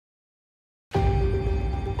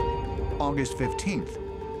August 15th,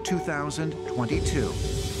 2022.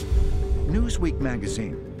 Newsweek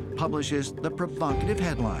magazine publishes the provocative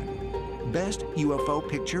headline, "Best UFO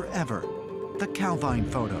Picture Ever, the Calvine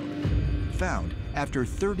Photo, found after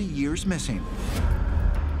 30 years missing."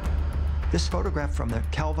 This photograph from the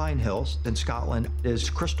Calvine Hills in Scotland is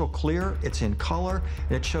crystal clear, it's in color,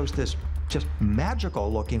 and it shows this just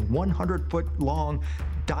magical looking 100-foot long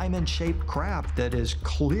diamond-shaped craft that is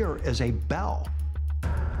clear as a bell.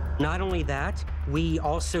 Not only that, we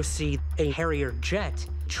also see a Harrier jet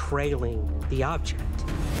trailing the object.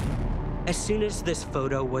 As soon as this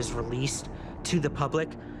photo was released to the public,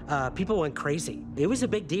 people went crazy. It was a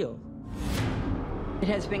big deal. It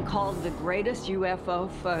has been called the greatest UFO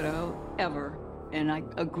photo ever, and I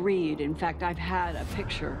agreed. In fact, I've had a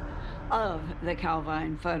picture of the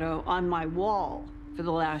Calvine photo on my wall for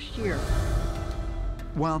the last year.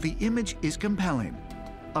 While the image is compelling,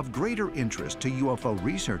 of greater interest to UFO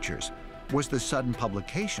researchers was the sudden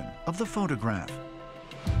publication of the photograph.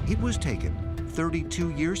 It was taken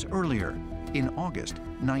 32 years earlier, in August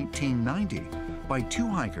 1990, by two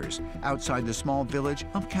hikers outside the small village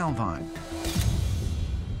of Calvine.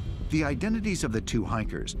 The identities of the two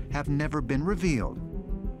hikers have never been revealed.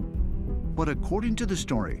 But according to the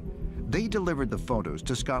story, they delivered the photos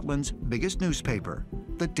to Scotland's biggest newspaper,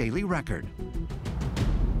 the Daily Record.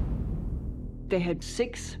 They had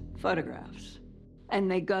 6 photographs, and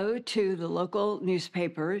they go to the local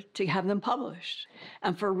newspaper to have them published.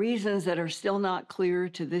 And for reasons that are still not clear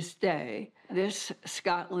to this day, this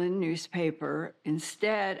Scotland newspaper,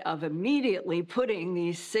 instead of immediately putting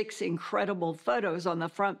these 6 incredible photos on the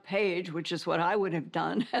front page, which is what I would have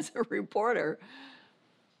done as a reporter,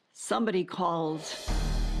 somebody calls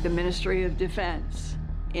the Ministry of Defense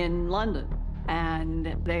in London,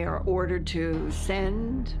 and they are ordered to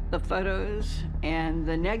send the photos and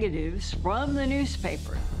the negatives from the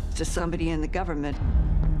newspaper to somebody in the government.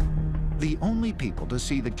 The only people to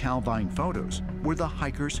see the Calvine photos were the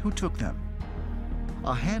hikers who took them,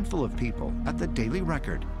 a handful of people at the Daily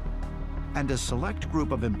Record, and a select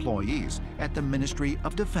group of employees at the Ministry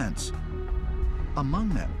of Defense. Among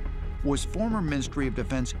them was former Ministry of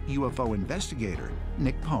Defense UFO investigator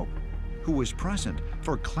Nick Pope, who was present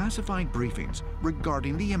for classified briefings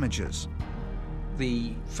regarding the images.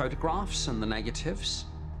 The photographs and the negatives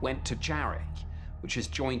went to JARIC, which is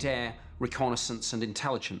Joint Air Reconnaissance and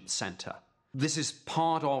Intelligence Center. This is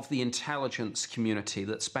part of the intelligence community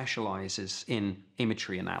that specializes in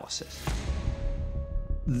imagery analysis.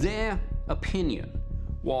 Their opinion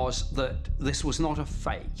was that this was not a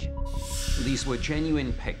fake. These were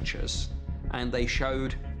genuine pictures, and they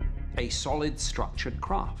showed a solid structured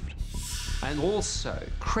craft. And also,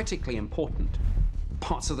 critically important,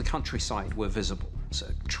 parts of the countryside were visible. So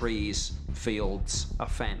trees, fields, a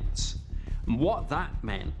fence. And what that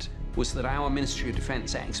meant was that our Ministry of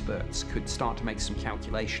Defense experts could start to make some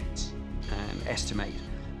calculations and estimate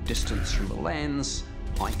distance from the lens,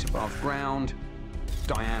 height above ground,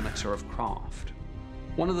 diameter of craft.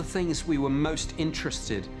 One of the things we were most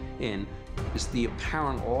interested in is the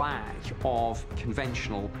apparent lack of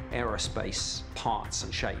conventional aerospace parts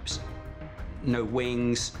and shapes. No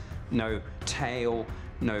wings, no tail,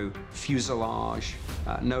 no fuselage,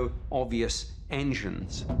 no obvious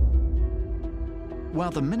engines.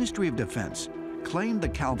 While the Ministry of Defense claimed the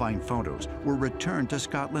Calvine photos were returned to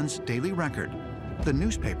Scotland's Daily Record, the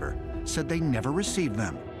newspaper said they never received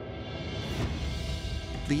them.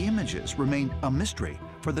 The images remained a mystery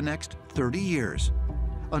for the next 30 years,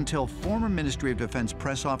 until former Ministry of Defense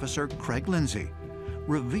press officer Craig Lindsay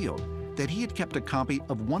revealed that he had kept a copy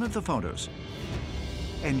of one of the photos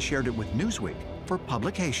and shared it with Newsweek for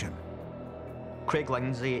publication. Craig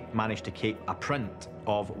Lindsay managed to keep a print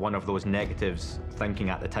of one of those negatives, thinking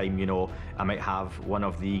at the time, you know, I might have one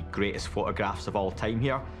of the greatest photographs of all time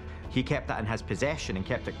here. He kept that in his possession and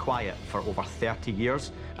kept it quiet for over 30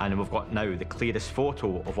 years, and we've got now the clearest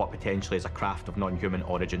photo of what potentially is a craft of non-human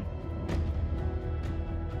origin.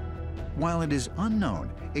 While it is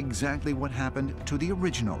unknown exactly what happened to the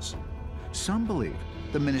originals, some believe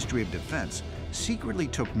the Ministry of Defense secretly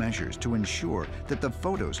took measures to ensure that the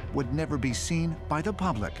photos would never be seen by the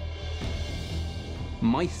public.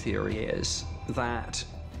 My theory is that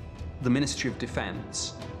the Ministry of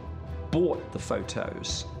Defense bought the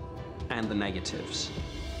photos and the negatives,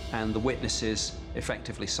 and the witnesses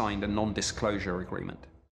effectively signed a non-disclosure agreement.